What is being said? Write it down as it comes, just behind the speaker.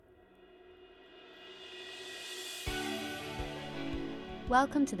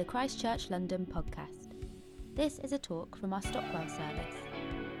Welcome to the Christchurch London podcast. This is a talk from our Stockwell service.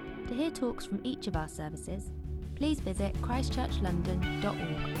 To hear talks from each of our services, please visit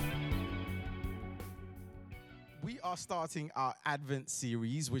christchurchlondon.org. We are starting our Advent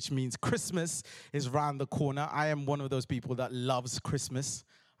series, which means Christmas is round the corner. I am one of those people that loves Christmas.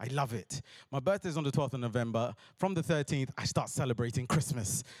 I love it. My birthday is on the 12th of November. From the 13th, I start celebrating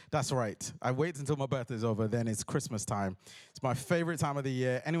Christmas. That's right. I wait until my birthday is over, then it's Christmas time. It's my favorite time of the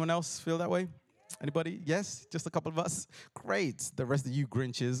year. Anyone else feel that way? Anybody? Yes? Just a couple of us? Great. The rest of you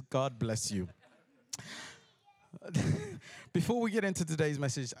Grinches, God bless you. Before we get into today's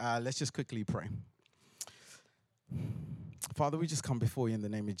message, let's just quickly pray. Father, we just come before you in the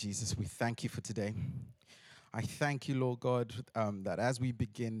name of Jesus. We thank you for today. I thank you, Lord God, that as we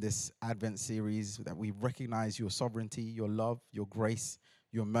begin this Advent series, that we recognize your sovereignty, your love, your grace,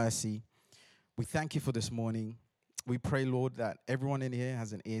 your mercy. We thank you for this morning. We pray, Lord, that everyone in here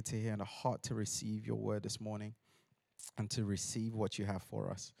has an ear to hear and a heart to receive your word this morning and to receive what you have for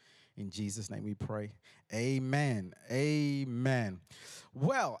us. In Jesus' name we pray. Amen. Amen.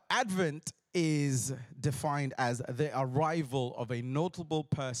 Well, Advent is defined as the arrival of a notable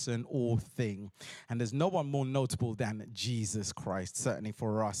person or thing. And there's no one more notable than Jesus Christ, certainly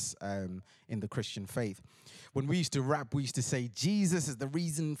for us in the Christian faith. When we used to rap, we used to say, Jesus is the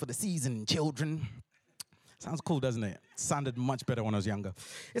reason for the season, children. Sounds cool, doesn't it? Sounded much better when I was younger.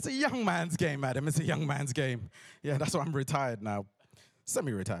 It's a young man's game, Adam. It's a young man's game. Yeah, that's why I'm retired now.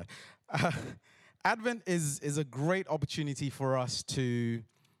 Semi-retired. Advent is a great opportunity for us to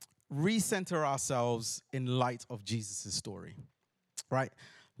recenter ourselves in light of Jesus' story, right?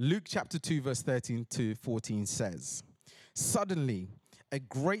 Luke chapter 2, verse 13 to 14 says, "Suddenly, a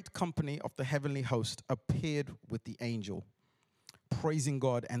great company of the heavenly host appeared with the angel, praising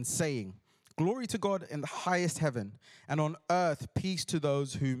God and saying, 'Glory to God in the highest heaven, and on earth peace to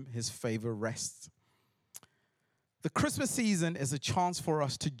those whom his favor rests.'" The Christmas season is a chance for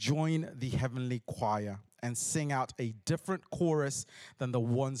us to join the heavenly choir and sing out a different chorus than the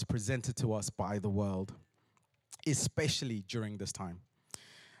ones presented to us by the world, especially during this time.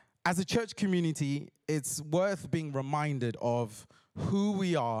 As a church community, it's worth being reminded of who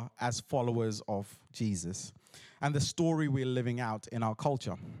we are as followers of Jesus and the story we're living out in our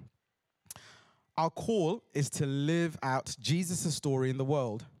culture. Our call is to live out Jesus' story in the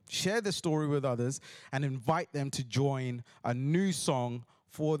world, share the story with others, and invite them to join a new song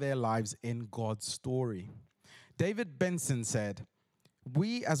for their lives in God's story. David Benson said,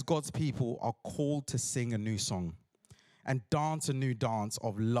 "We as God's people are called to sing a new song and dance a new dance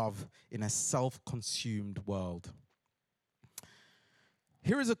of love in a self-consumed world."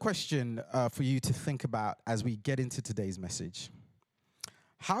 Here is a question for you to think about as we get into today's message.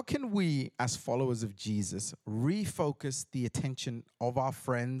 How can we, as followers of Jesus, refocus the attention of our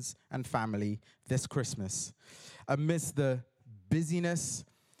friends and family this Christmas amidst the busyness,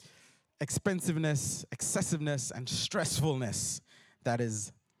 expensiveness, excessiveness, and stressfulness that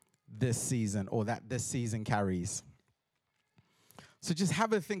is this season, or that this season carries? So just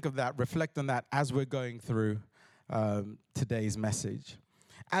have a think of that, reflect on that as we're going through today's message.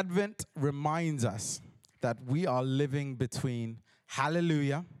 Advent reminds us that we are living between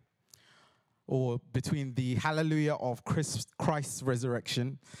hallelujah, or between the hallelujah of Christ's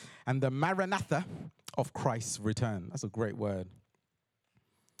resurrection and the Maranatha of Christ's return. That's a great word.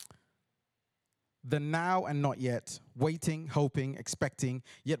 The now and not yet, waiting, hoping, expecting,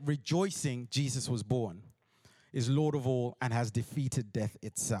 yet rejoicing Jesus was born, is Lord of all and has defeated death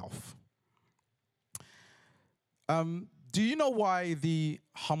itself. Do you know why the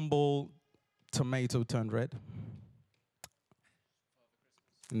humble tomato turned red?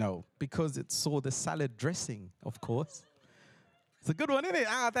 No, because it saw the salad dressing, of course. It's a good one, isn't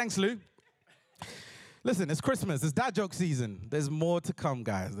it? Thanks, Lou. Listen, it's Christmas. It's dad joke season. There's more to come,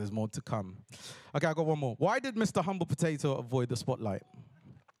 guys. There's more to come. Okay, I got one more. Why did Mr. Humble Potato avoid the spotlight?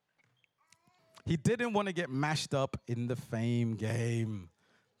 He didn't want to get mashed up in the fame game.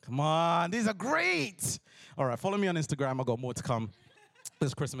 Come on, these are great. All right, follow me on Instagram. I got more to come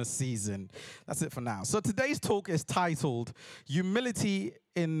this Christmas season. That's it for now. So today's talk is titled Humility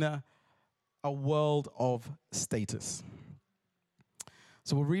in a World of Status.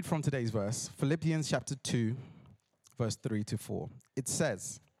 So we'll read from today's verse, Philippians chapter 2, verse 3 to 4. It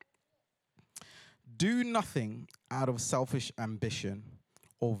says, "Do nothing out of selfish ambition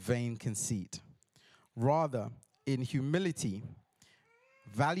or vain conceit. Rather, in humility,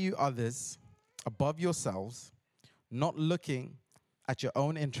 value others above yourselves, not looking at your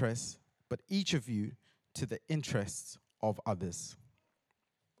own interests, but each of you to the interests of others.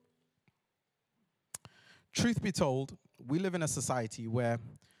 Truth be told, we live in a society where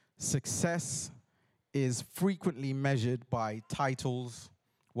success is frequently measured by titles,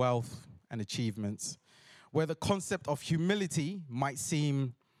 wealth, and achievements, where the concept of humility might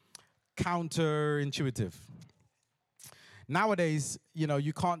seem counterintuitive. Nowadays,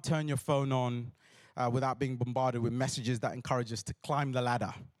 you can't turn your phone on without being bombarded with messages that encourage us to climb the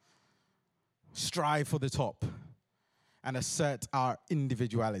ladder, strive for the top, and assert our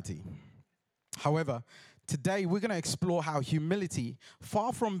individuality. However, today we're going to explore how humility,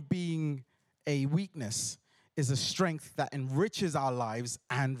 far from being a weakness, is a strength that enriches our lives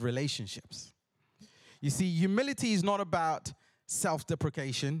and relationships. You see, humility is not about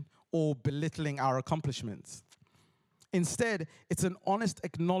self-deprecation or belittling our accomplishments. Instead, it's an honest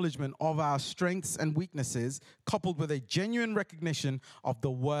acknowledgement of our strengths and weaknesses, coupled with a genuine recognition of the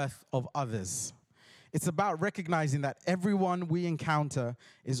worth of others. It's about recognizing that everyone we encounter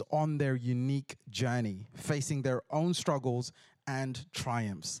is on their unique journey, facing their own struggles and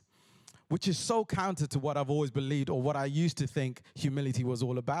triumphs, which is so counter to what I've always believed, or what I used to think humility was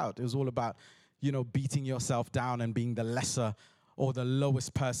all about. It was all about, beating yourself down and being the lesser or the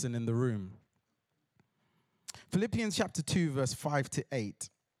lowest person in the room. Philippians chapter 2, verse 5 to 8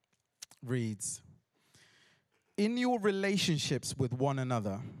 reads, "In your relationships with one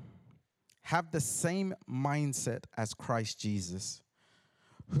another, have the same mindset as Christ Jesus,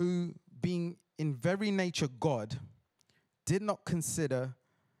 who, being in very nature God, did not consider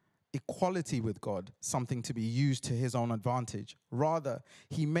equality with God something to be used to his own advantage. Rather,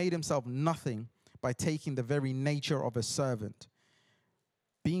 he made himself nothing by taking the very nature of a servant,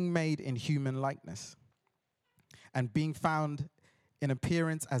 being made in human likeness. And being found in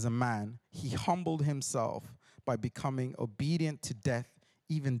appearance as a man, he humbled himself by becoming obedient to death,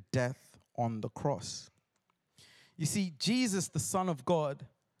 even death on the cross." You see, Jesus, the Son of God,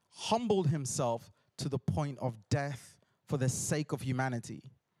 humbled himself to the point of death for the sake of humanity.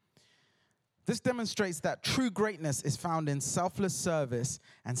 This demonstrates that true greatness is found in selfless service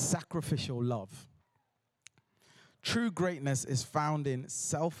and sacrificial love. True greatness is found in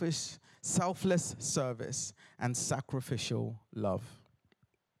selfless service and sacrificial love.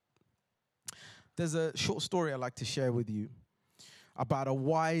 There's a short story I'd like to share with you about a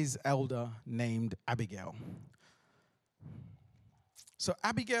wise elder named Abigail. So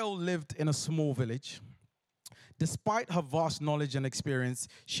Abigail lived in a small village. Despite her vast knowledge and experience,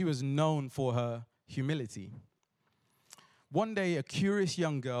 she was known for her humility. One day, a curious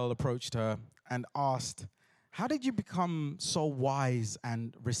young girl approached her and asked, "How did you become so wise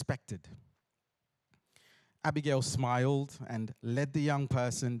and respected?" Abigail smiled and led the young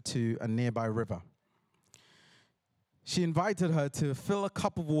person to a nearby river. She invited her to fill a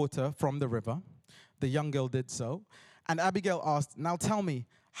cup of water from the river. The young girl did so, and Abigail asked, "Now tell me,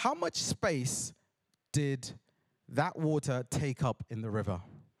 how much space did that water take up in the river?"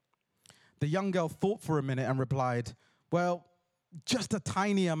 The young girl thought for a minute and replied, "Well, just a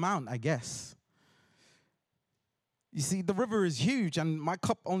tiny amount, I guess. You see, the river is huge, and my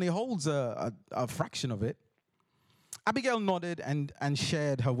cup only holds a fraction of it." Abigail nodded and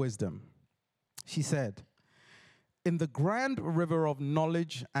shared her wisdom. She said, "In the grand river of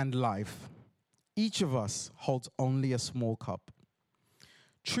knowledge and life, each of us holds only a small cup.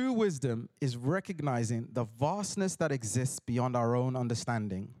 True wisdom is recognizing the vastness that exists beyond our own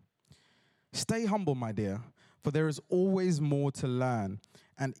understanding. Stay humble, my dear, for there is always more to learn,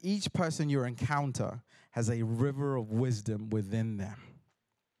 and each person you encounter has a river of wisdom within them."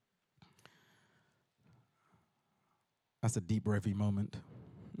 That's a deep, heavy moment.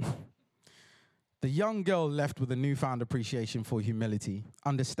 The young girl left with a newfound appreciation for humility,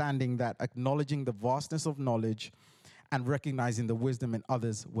 understanding that acknowledging the vastness of knowledge and recognizing the wisdom in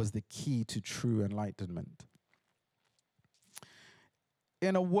others was the key to true enlightenment.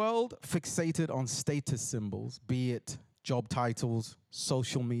 In a world fixated on status symbols, be it job titles,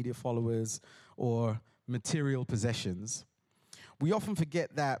 social media followers, or material possessions, we often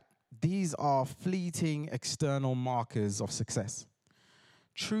forget that these are fleeting external markers of success.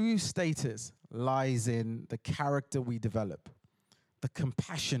 True status lies in the character we develop, the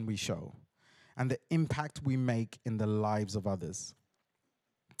compassion we show, and the impact we make in the lives of others.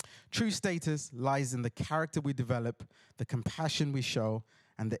 True status lies in the character we develop, the compassion we show,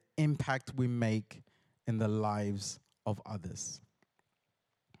 and the impact we make in the lives of others.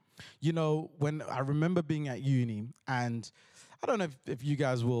 When I remember being at uni, and I don't know if you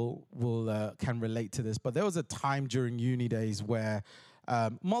guys can relate to this, but there was a time during uni days where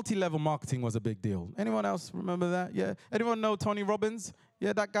multi-level marketing was a big deal. Anyone else remember that? Yeah. Anyone know Tony Robbins?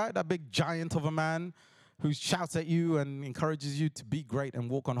 Yeah, that guy, that big giant of a man who shouts at you and encourages you to be great and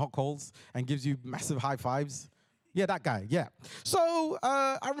walk on hot coals and gives you massive high fives? Yeah, that guy. Yeah. So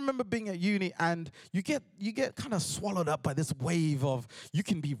I remember being at uni, and you get kind of swallowed up by this wave of you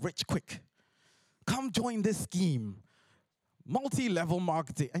can be rich quick. Come join this scheme. Multi-level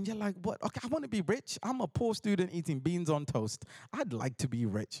marketing. And you're like, what? Okay, I want to be rich. I'm a poor student eating beans on toast. I'd like to be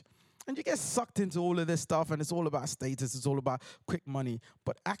rich. And you get sucked into all of this stuff, and it's all about status. It's all about quick money.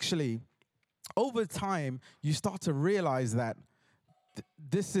 But actually, over time, you start to realize that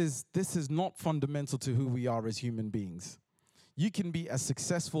this is not fundamental to who we are as human beings. You can be as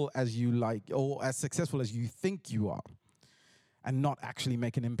successful as you like, or as successful as you think you are, and not actually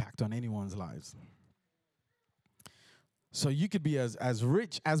make an impact on anyone's lives. So you could be as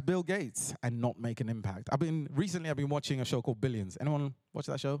rich as Bill Gates and not make an impact. Recently I've been watching a show called Billions. Anyone watch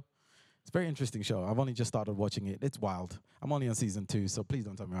that show? It's a very interesting show. I've only just started watching it. It's wild. I'm only on season 2, so please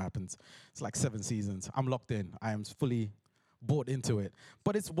don't tell me what happens. It's like 7 seasons. I'm locked in. I am fully bought into it.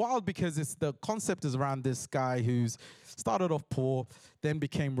 But it's wild because the concept is around this guy who's started off poor, then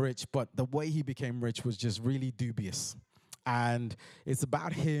became rich, but the way he became rich was just really dubious. And it's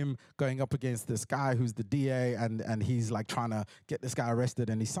about him going up against this guy who's the DA, and he's like trying to get this guy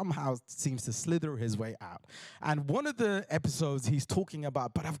arrested, and he somehow seems to slither his way out. And one of the episodes he's talking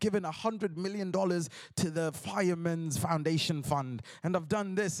about, but I've given $100 million to the Firemen's Foundation Fund, and I've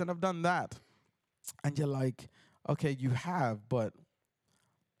done this and I've done that. And you're like, okay, you have, but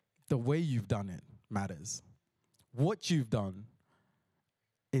the way you've done it matters. What you've done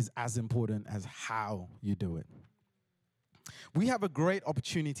is as important as how you do it. We have a great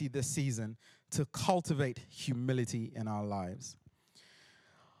opportunity this season to cultivate humility in our lives.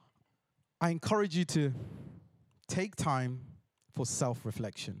 I encourage you to take time for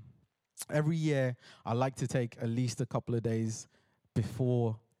self-reflection. Every year, I like to take at least a couple of days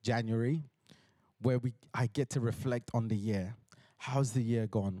before January where I get to reflect on the year. How's the year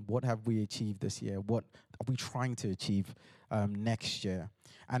gone? What have we achieved this year? What are we trying to achieve next year?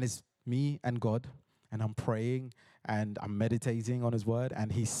 And it's me and God, and I'm praying, and I'm meditating on his word,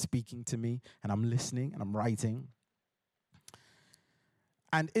 and he's speaking to me, and I'm listening, and I'm writing.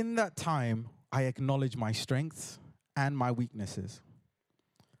 And in that time, I acknowledge my strengths and my weaknesses.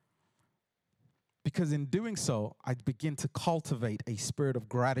 Because in doing so, I begin to cultivate a spirit of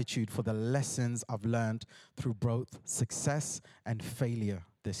gratitude for the lessons I've learned through both success and failure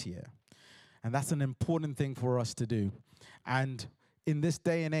this year. And that's an important thing for us to do. And in this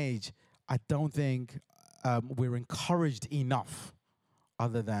day and age, I don't think we're encouraged enough,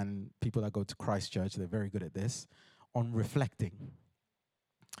 other than people that go to Christ Church, they're very good at this, on reflecting.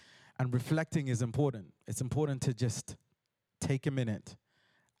 And reflecting is important. It's important to just take a minute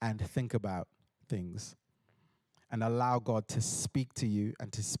and think about things and allow God to speak to you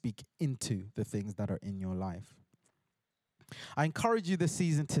and to speak into the things that are in your life. I encourage you this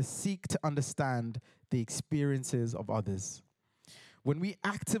season to seek to understand the experiences of others. When we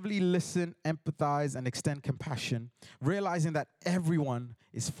actively listen, empathize, and extend compassion, realizing that everyone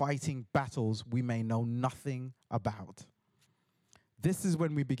is fighting battles we may know nothing about. This is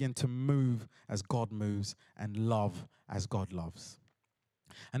when we begin to move as God moves and love as God loves.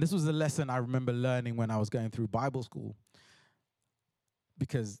 And this was a lesson I remember learning when I was going through Bible school.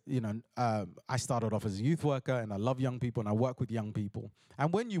 Because, I started off as a youth worker, and I love young people, and I work with young people.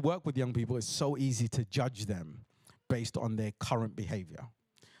 And when you work with young people, it's so easy to judge them based on their current behavior,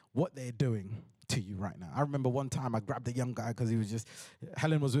 what they're doing to you right now. I remember one time I grabbed a young guy because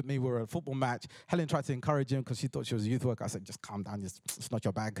Helen was with me, we were at a football match. Helen tried to encourage him because she thought she was a youth worker. I said, just calm down, it's not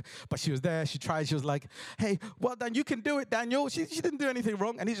your bag. But she was there, she tried, she was like, hey, well done, you can do it, Daniel. She didn't do anything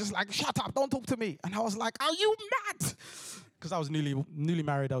wrong. And he's just like, shut up, don't talk to me. And I was like, are you mad? Because I was newly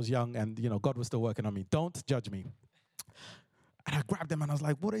married, I was young, and God was still working on me. Don't judge me. And I grabbed him and I was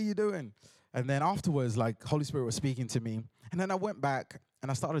like, what are you doing? And then afterwards, Holy Spirit was speaking to me. And then I went back and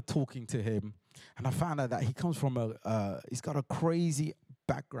I started talking to him. And I found out that he comes from he's got a crazy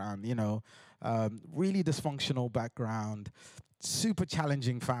background, really dysfunctional background, super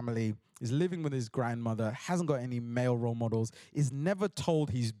challenging family, is living with his grandmother, hasn't got any male role models, is never told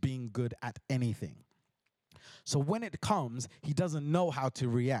he's being good at anything. So when it comes, he doesn't know how to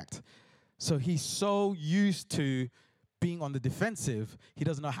react. So he's so used to being on the defensive, he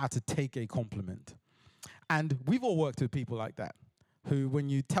doesn't know how to take a compliment. And we've all worked with people like that, who when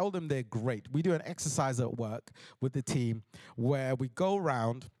you tell them they're great, we do an exercise at work with the team where we go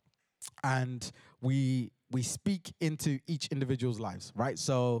around and we speak into each individual's lives, right?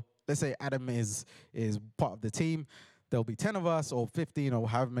 So let's say Adam is part of the team. There'll be 10 of us or 15 or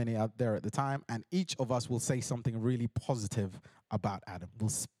however many out there at the time, and each of us will say something really positive about Adam, will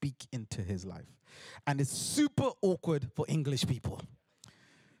speak into his life. And it's super awkward for English people.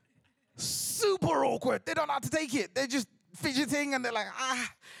 Super awkward. They don't know how to take it. They're just fidgeting and they're like,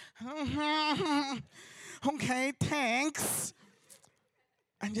 okay, thanks.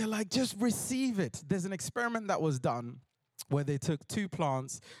 And you're like, just receive it. There's an experiment that was done where they took two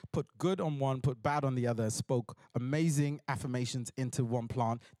plants, put good on one, put bad on the other, spoke amazing affirmations into one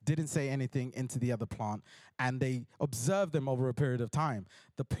plant, didn't say anything into the other plant, and they observed them over a period of time.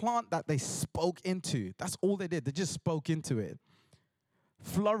 The plant that they spoke into, that's all they did. They just spoke into it,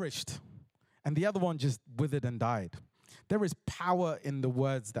 flourished, and the other one just withered and died. There is power in the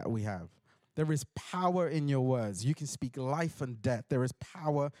words that we have. There is power in your words. You can speak life and death. There is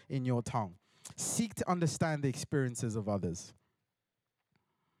power in your tongue. Seek to understand the experiences of others.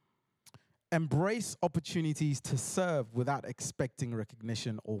 Embrace opportunities to serve without expecting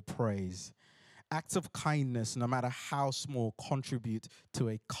recognition or praise. Acts of kindness, no matter how small, contribute to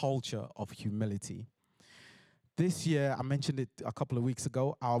a culture of humility. This year, I mentioned it a couple of weeks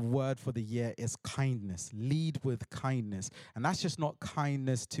ago, our word for the year is kindness. Lead with kindness. And that's just not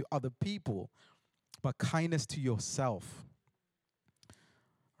kindness to other people, but kindness to yourself.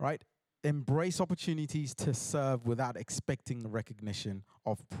 Right? Embrace opportunities to serve without expecting recognition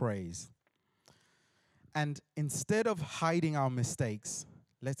of praise. And instead of hiding our mistakes,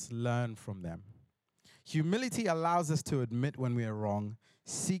 let's learn from them. Humility allows us to admit when we are wrong,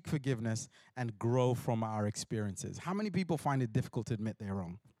 seek forgiveness, and grow from our experiences. How many people find it difficult to admit they're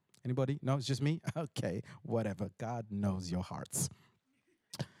wrong? Anybody? No, it's just me? Okay, whatever. God knows your hearts.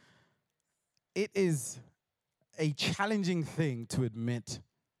 It is a challenging thing to admit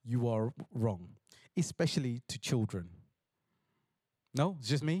you are wrong, especially to children. No, it's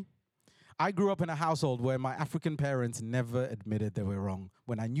just me? I grew up in a household where my African parents never admitted they were wrong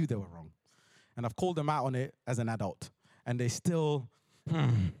when I knew they were wrong. And I've called them out on it as an adult. And they're still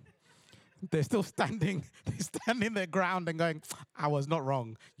standing their ground and going, I was not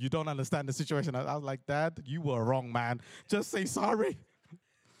wrong. You don't understand the situation. I was like, Dad, you were wrong, man. Just say sorry.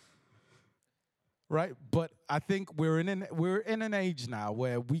 Right? But I think we're in an age now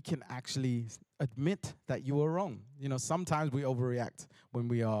where we can actually admit that you were wrong. You know, sometimes we overreact when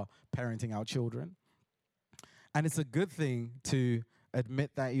we are parenting our children. And it's a good thing to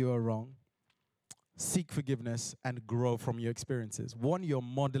admit that you are wrong, seek forgiveness, and grow from your experiences. One, you're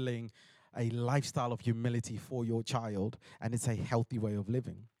modeling a lifestyle of humility for your child, and it's a healthy way of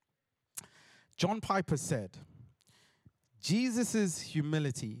living. John Piper said, Jesus'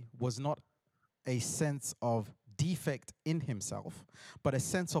 humility was not a sense of defect in himself, but a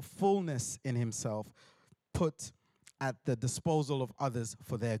sense of fullness in himself put at the disposal of others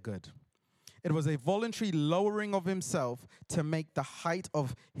for their good. It was a voluntary lowering of himself to make the height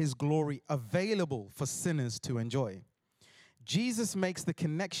of his glory available for sinners to enjoy. Jesus makes the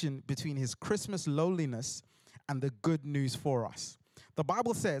connection between his Christmas lowliness and the good news for us. The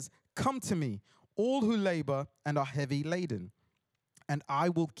Bible says, "Come to me, all who labor and are heavy laden, and I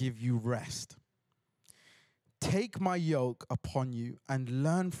will give you rest. Take my yoke upon you and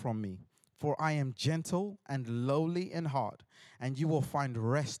learn from me, for I am gentle and lowly in heart, and you will find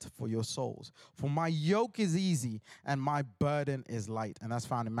rest for your souls. For my yoke is easy and my burden is light." And that's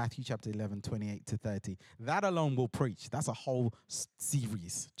found in Matthew chapter 11, 28 to 30. That alone will preach. That's a whole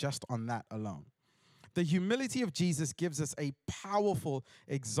series just on that alone. The humility of Jesus gives us a powerful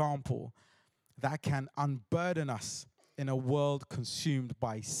example that can unburden us in a world consumed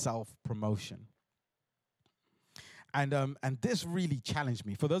by self-promotion. And this really challenged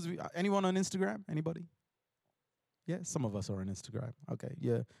me. For those of you, anyone on Instagram? Anybody? Yeah, some of us are on Instagram. Okay,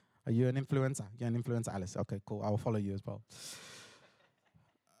 yeah. Are you an influencer? You're an influencer, Alice. Okay, cool. I will follow you as well.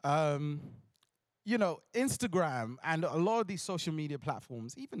 You know, Instagram and a lot of these social media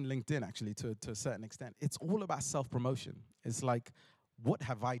platforms, even LinkedIn actually to a certain extent, it's all about self-promotion. It's like, what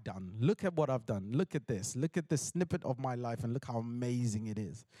have I done? Look at what I've done. Look at this. Look at this snippet of my life and look how amazing it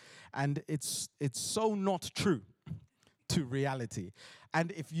is. And it's so not true to reality.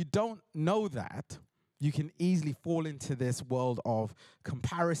 And if you don't know that, you can easily fall into this world of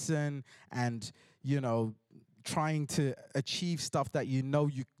comparison and, you know, trying to achieve stuff that you know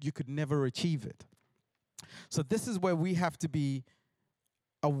you could never achieve it. So this is where we have to be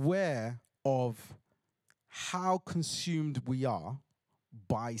aware of how consumed we are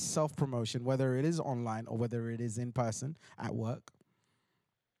by self-promotion, whether it is online or whether it is in person at work.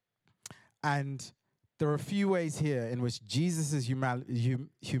 And there are a few ways here in which Jesus'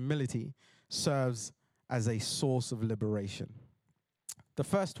 humility serves as a source of liberation. The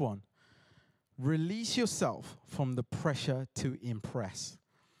first one, release yourself from the pressure to impress.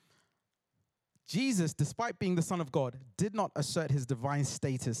 Jesus, despite being the Son of God, did not assert his divine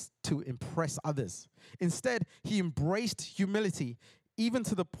status to impress others. Instead, he embraced humility, even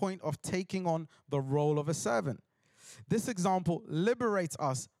to the point of taking on the role of a servant. This example liberates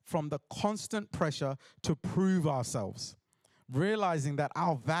us from the constant pressure to prove ourselves, realizing that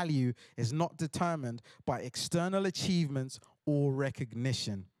our value is not determined by external achievements or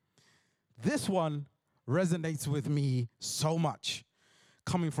recognition. This one resonates with me so much,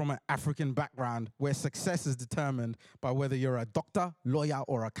 coming from an African background where success is determined by whether you're a doctor, lawyer,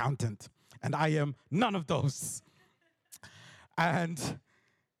 or accountant. And I am none of those. And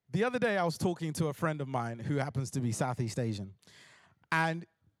the other day I was talking to a friend of mine who happens to be Southeast Asian. And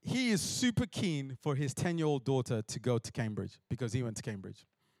he is super keen for his 10-year-old daughter to go to Cambridge because he went to Cambridge.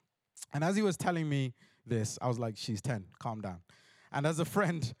 And as he was telling me this, I was like, she's 10, calm down. And as a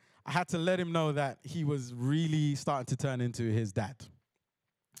friend, I had to let him know that he was really starting to turn into his dad.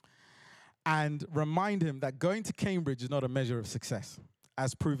 And remind him that going to Cambridge is not a measure of success,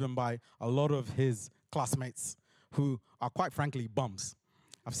 as proven by a lot of his classmates who are quite frankly bums.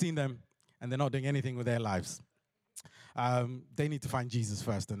 I've seen them, and they're not doing anything with their lives. They need to find Jesus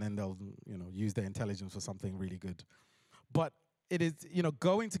first, and then they'll, use their intelligence for something really good. But it is,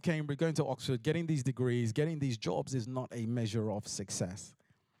 going to Cambridge, going to Oxford, getting these degrees, getting these jobs is not a measure of success.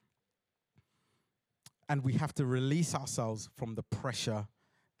 And we have to release ourselves from the pressure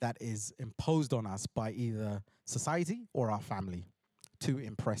that is imposed on us by either society or our family to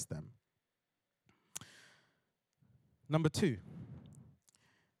impress them. Number 2,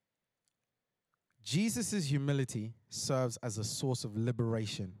 Jesus' humility serves as a source of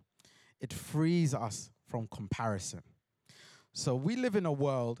liberation. It frees us from comparison. So we live in a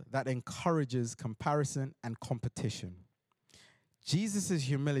world that encourages comparison and competition. Jesus'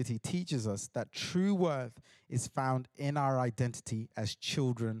 humility teaches us that true worth is found in our identity as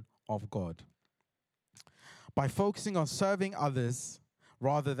children of God. By focusing on serving others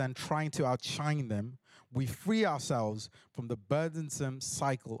rather than trying to outshine them, we free ourselves from the burdensome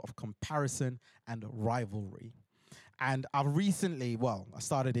cycle of comparison and rivalry. And I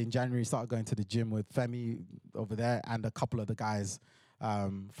started in January, started going to the gym with Femi over there and a couple of the guys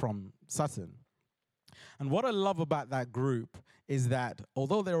from Sutton. And what I love about that group is that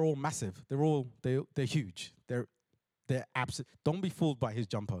although they're all massive, they're huge. They're absolute. Don't be fooled by his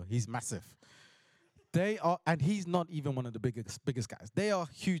jumper. He's massive. They are, and he's not even one of the biggest guys. They are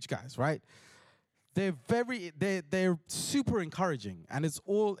huge guys, right? They're super encouraging, and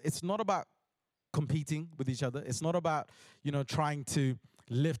it's not about competing with each other. It's not about, trying to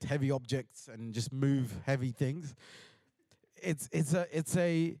lift heavy objects and just move heavy things.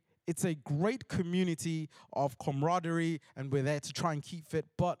 It's a great community of camaraderie, and we're there to try and keep fit.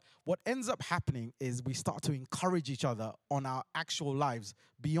 But what ends up happening is we start to encourage each other on our actual lives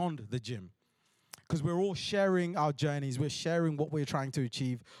beyond the gym. Because we're all sharing our journeys, we're sharing what we're trying to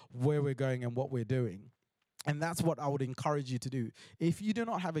achieve, where we're going and what we're doing. And that's what I would encourage you to do. If you do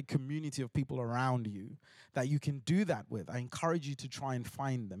not have a community of people around you that you can do that with, I encourage you to try and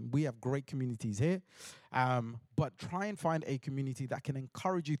find them. We have great communities here, but try and find a community that can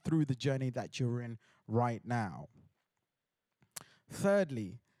encourage you through the journey that you're in right now.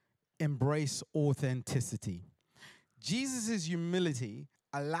 Thirdly, embrace authenticity. Jesus' humility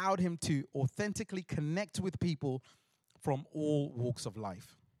allowed him to authentically connect with people from all walks of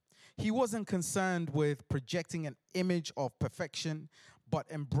life. He wasn't concerned with projecting an image of perfection, but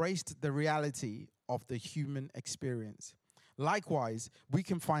embraced the reality of the human experience. Likewise, we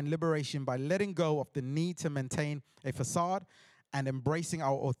can find liberation by letting go of the need to maintain a facade and embracing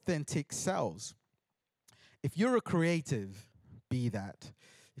our authentic selves. If you're a creative, be that.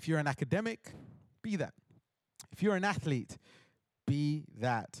 If you're an academic, be that. If you're an athlete, be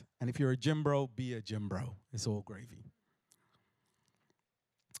that. And if you're a gym bro, be a gym bro. It's all gravy.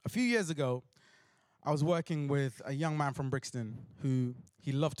 A few years ago, I was working with a young man from Brixton who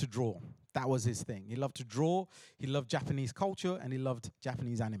he loved to draw. That was his thing. He loved to draw, he loved Japanese culture, and he loved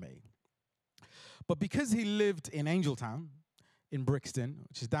Japanese anime. But because he lived in Angeltown, in Brixton,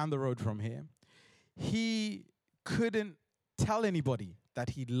 which is down the road from here, he couldn't tell anybody that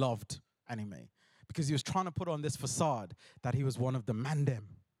he loved anime because he was trying to put on this facade that he was one of the mandem.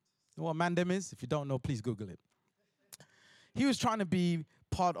 You know what mandem is? If you don't know, please Google it. He was trying to be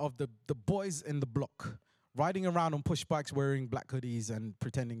part of the boys in the block, riding around on push bikes, wearing black hoodies and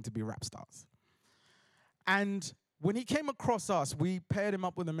pretending to be rap stars. And when he came across us, we paired him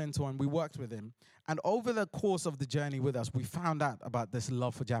up with a mentor and we worked with him. And over the course of the journey with us, we found out about this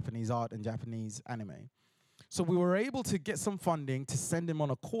love for Japanese art and Japanese anime. So we were able to get some funding to send him on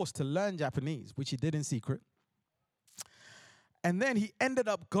a course to learn Japanese, which he did in secret. And then he ended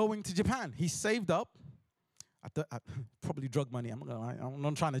up going to Japan. He saved up. Probably drug money. I'm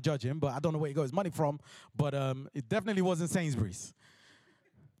not trying to judge him, but I don't know where he got his money from. But it definitely wasn't Sainsbury's.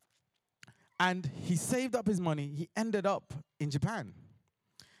 And he saved up his money. He ended up in Japan.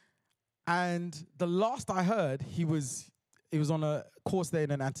 And the last I heard, he was on a course there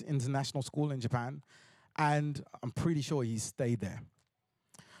in an international school in Japan. And I'm pretty sure he stayed there.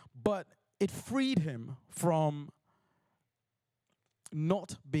 But it freed him from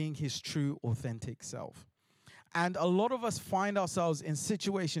not being his true, authentic self. And a lot of us find ourselves in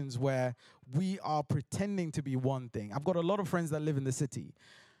situations where we are pretending to be one thing. I've got a lot of friends that live in the city,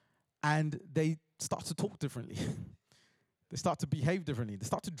 and they start to talk differently. They start to behave differently. They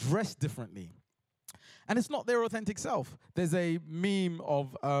start to dress differently. And it's not their authentic self. There's a meme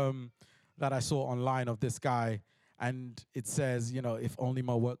of that I saw online of this guy, and it says, if only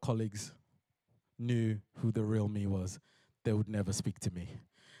my work colleagues knew who the real me was, they would never speak to me.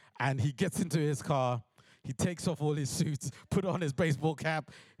 And he gets into his car, he takes off all his suits, put on his baseball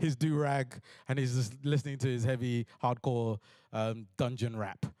cap, his do-rag, and he's just listening to his heavy, hardcore dungeon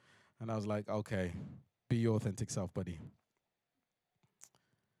rap. And I was like, okay, be your authentic self, buddy.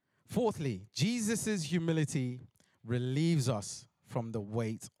 Fourthly, Jesus' humility relieves us from the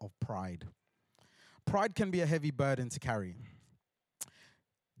weight of pride. Pride can be a heavy burden to carry.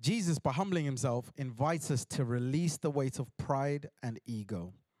 Jesus, by humbling himself, invites us to release the weight of pride and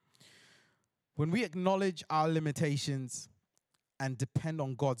ego. When we acknowledge our limitations and depend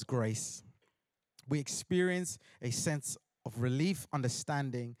on God's grace, we experience a sense of relief,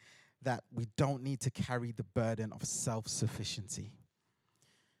 understanding that we don't need to carry the burden of self-sufficiency.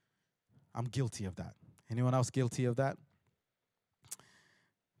 I'm guilty of that. Anyone else guilty of that?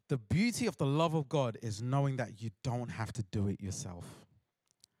 The beauty of the love of God is knowing that you don't have to do it yourself.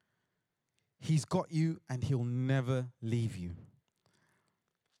 He's got you and he'll never leave you.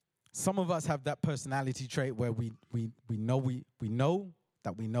 Some of us have that personality trait where we know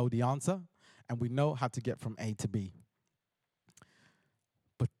that we know the answer and we know how to get from A to B.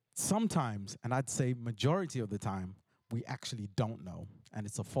 But sometimes, and I'd say majority of the time, we actually don't know, and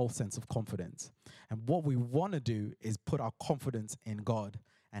it's a false sense of confidence. And what we want to do is put our confidence in God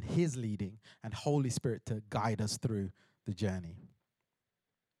and his leading and Holy Spirit to guide us through the journey.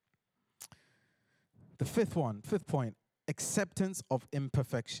 The fifth point, acceptance of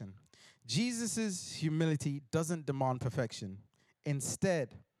imperfection. Jesus' humility doesn't demand perfection.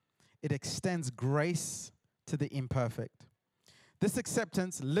 Instead, it extends grace to the imperfect. This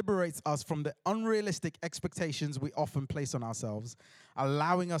acceptance liberates us from the unrealistic expectations we often place on ourselves,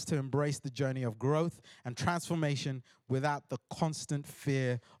 allowing us to embrace the journey of growth and transformation without the constant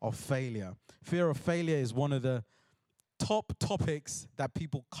fear of failure. Fear of failure is one of the top topics that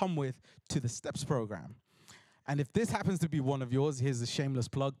people come with to the STEPS program. And if this happens to be one of yours, here's a shameless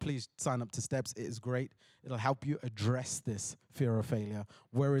plug. Please sign up to STEPS. It is great. It'll help you address this fear of failure,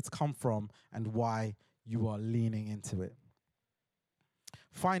 where it's come from, and why you are leaning into it.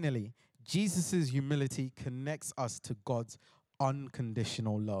 Finally, Jesus' humility connects us to God's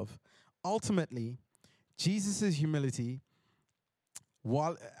unconditional love. Ultimately, Jesus' humility,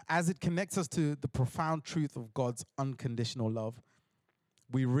 as it connects us to the profound truth of God's unconditional love,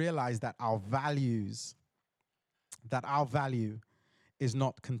 we realize that our value is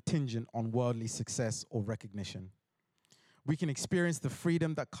not contingent on worldly success or recognition. We can experience the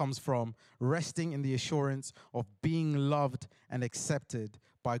freedom that comes from resting in the assurance of being loved and accepted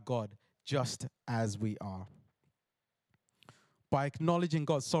by God just as we are. By acknowledging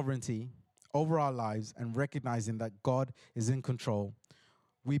God's sovereignty over our lives and recognizing that God is in control,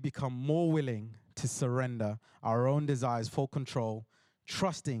 we become more willing to surrender our own desires for control,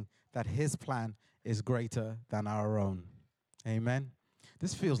 trusting that his plan is greater than our own. Amen.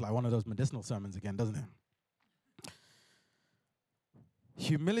 This feels like one of those medicinal sermons again, doesn't it?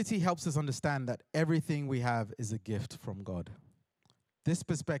 Humility helps us understand that everything we have is a gift from God. This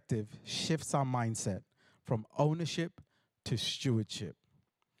perspective shifts our mindset from ownership to stewardship.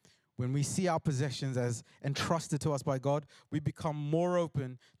 When we see our possessions as entrusted to us by God, we become more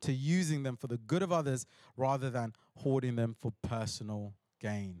open to using them for the good of others rather than hoarding them for personal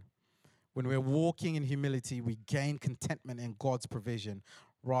gain. When we're walking in humility, we gain contentment in God's provision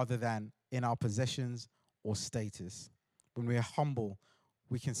rather than in our possessions or status. When we are humble,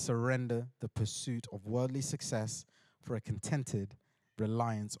 we can surrender the pursuit of worldly success for a contented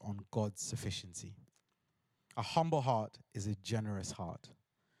reliance on God's sufficiency. A humble heart is a generous heart.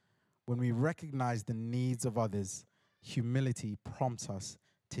 When we recognize the needs of others, humility prompts us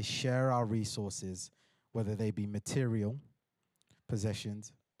to share our resources, whether they be material,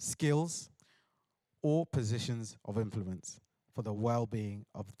 possessions, skills, or positions of influence, for the well-being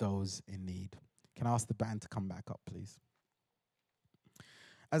of those in need. Can I ask the band to come back up, please?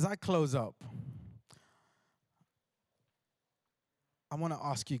 As I close up, I want to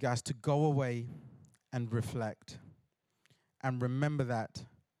ask you guys to go away and reflect and remember that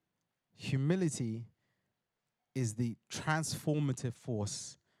humility is the transformative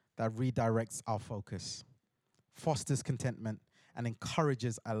force that redirects our focus, fosters contentment, and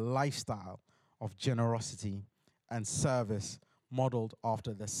encourages a lifestyle of generosity and service modeled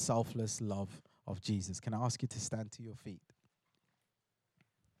after the selfless love of Jesus. Can I ask you to stand to your feet?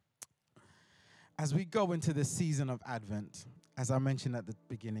 As we go into this season of Advent, as I mentioned at the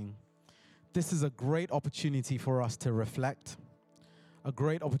beginning, this is a great opportunity for us to reflect, a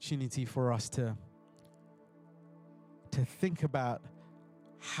great opportunity for us to think about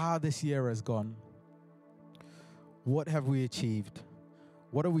how this year has gone. What have we achieved?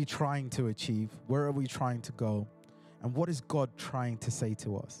 What are we trying to achieve? Where are we trying to go? And what is God trying to say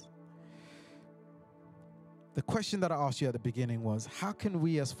to us? The question that I asked you at the beginning was, how can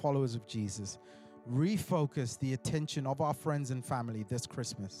we as followers of Jesus refocus the attention of our friends and family this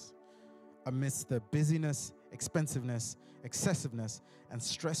Christmas amidst the busyness, expensiveness, excessiveness, and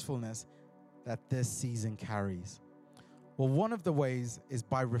stressfulness that this season carries? Well, one of the ways is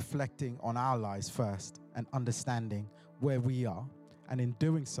by reflecting on our lives first and understanding where we are. And in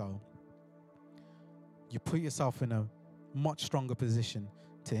doing so, you put yourself in a much stronger position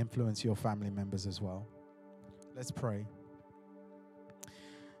to influence your family members as well. Let's pray.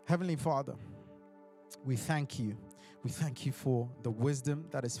 Heavenly Father, we thank you. We thank you for the wisdom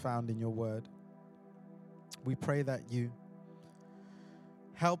that is found in your word. We pray that you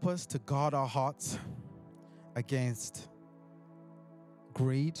help us to guard our hearts against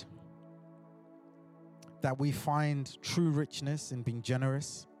greed, that we find true richness in being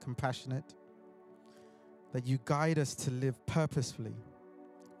generous, compassionate, that you guide us to live purposefully,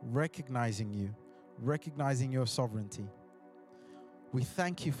 recognizing you, recognizing your sovereignty. We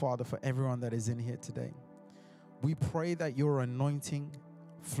thank you, Father, for everyone that is in here today. We pray that your anointing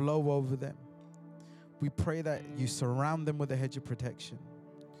flow over them. We pray that you surround them with a hedge of protection.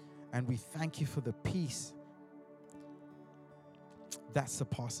 And we thank you for the peace that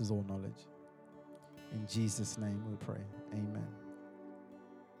surpasses all knowledge. In Jesus' name we pray. Amen.